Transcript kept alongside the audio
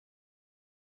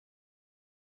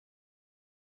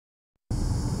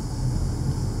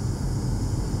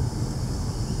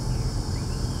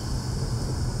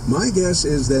My guess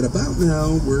is that about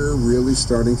now we're really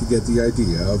starting to get the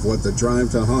idea of what the drive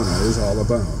to Hana is all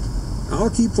about. I'll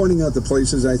keep pointing out the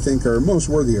places I think are most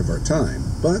worthy of our time,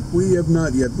 but we have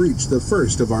not yet reached the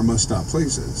first of our must-stop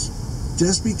places.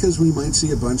 Just because we might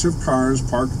see a bunch of cars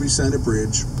parked beside a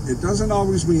bridge, it doesn't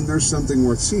always mean there's something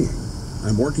worth seeing.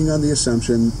 I'm working on the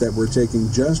assumption that we're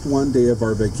taking just one day of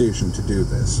our vacation to do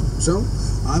this, so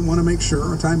I want to make sure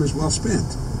our time is well spent.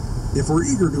 If we're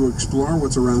eager to explore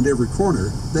what's around every corner,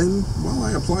 then, well,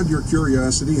 I applaud your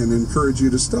curiosity and encourage you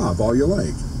to stop all you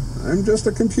like. I'm just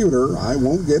a computer. I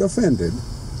won't get offended.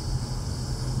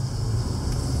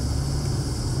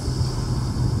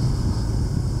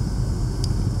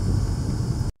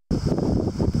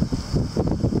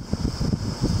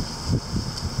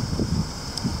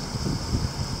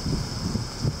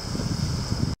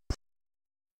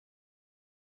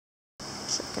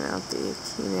 Checking out the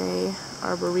Kine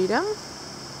Arboretum.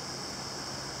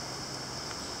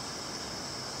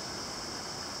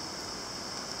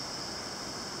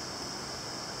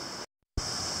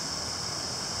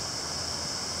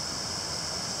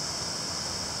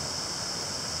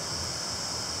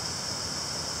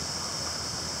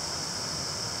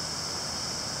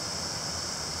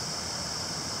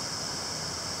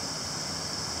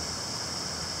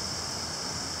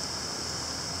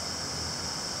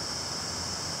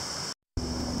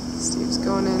 Steve's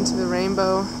going into the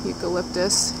rainbow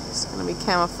eucalyptus. He's going to be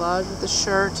camouflaged with a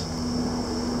shirt.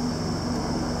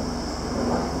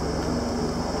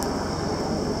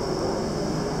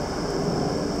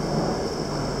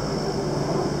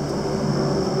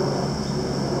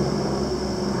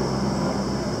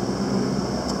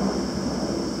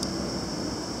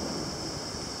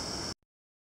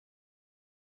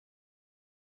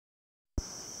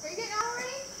 Are you getting out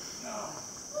already? No.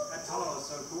 That tunnel is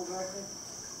so cool back there.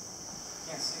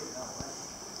 Can't see it without light.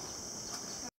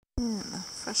 In the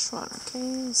freshwater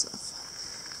caves of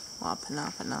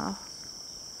Wapanapana.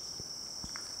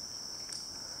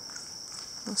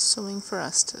 No swimming for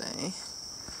us today.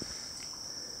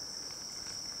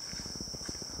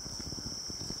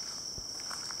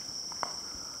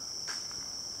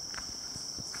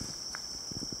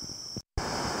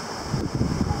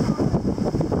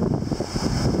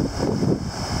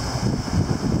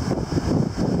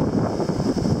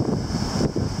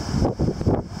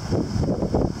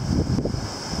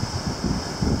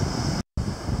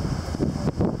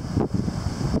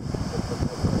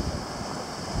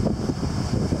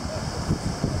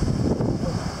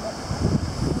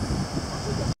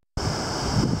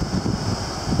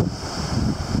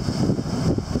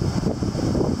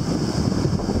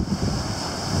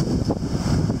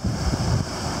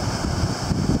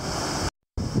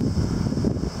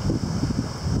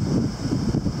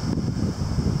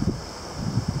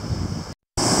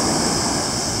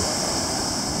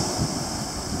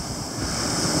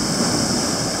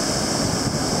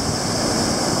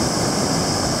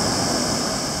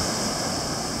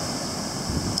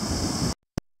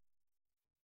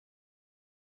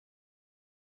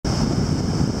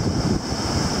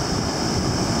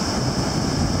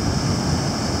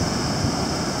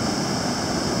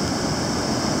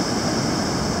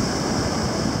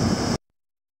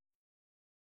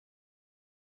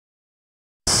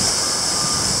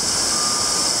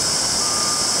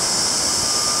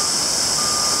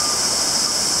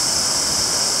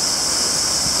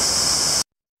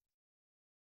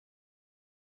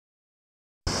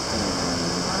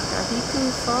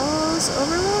 Falls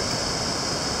overlook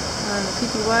on the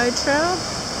PPY trail.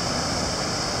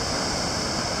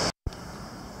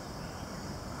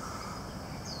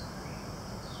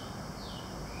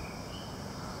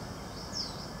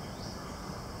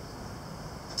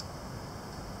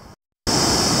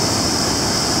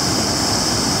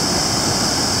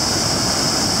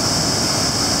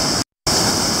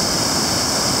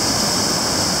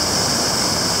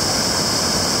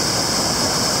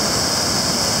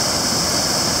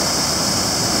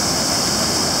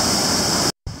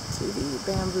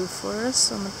 Bamboo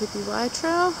forest on the PPY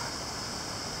trail.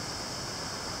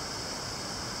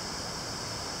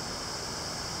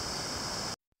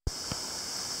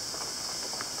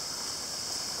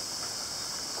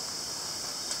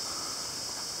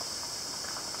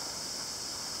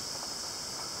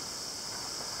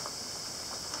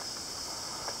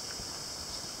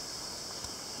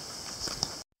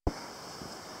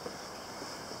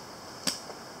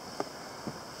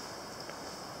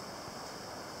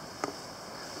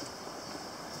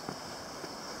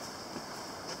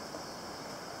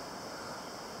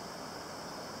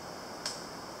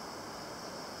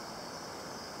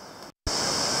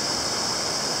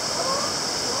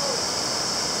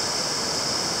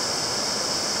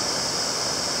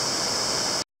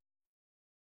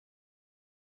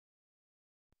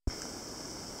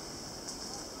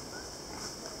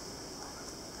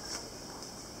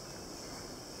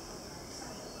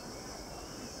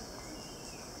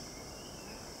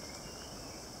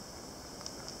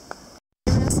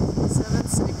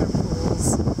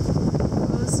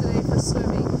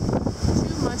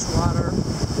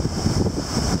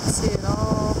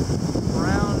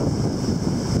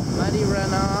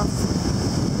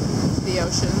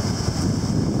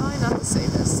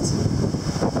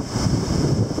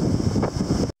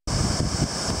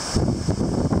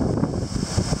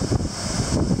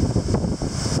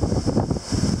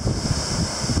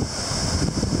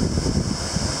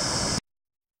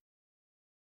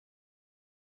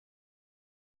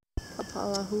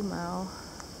 Palahumau.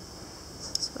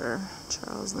 This is where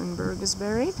Charles Lindbergh is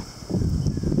buried.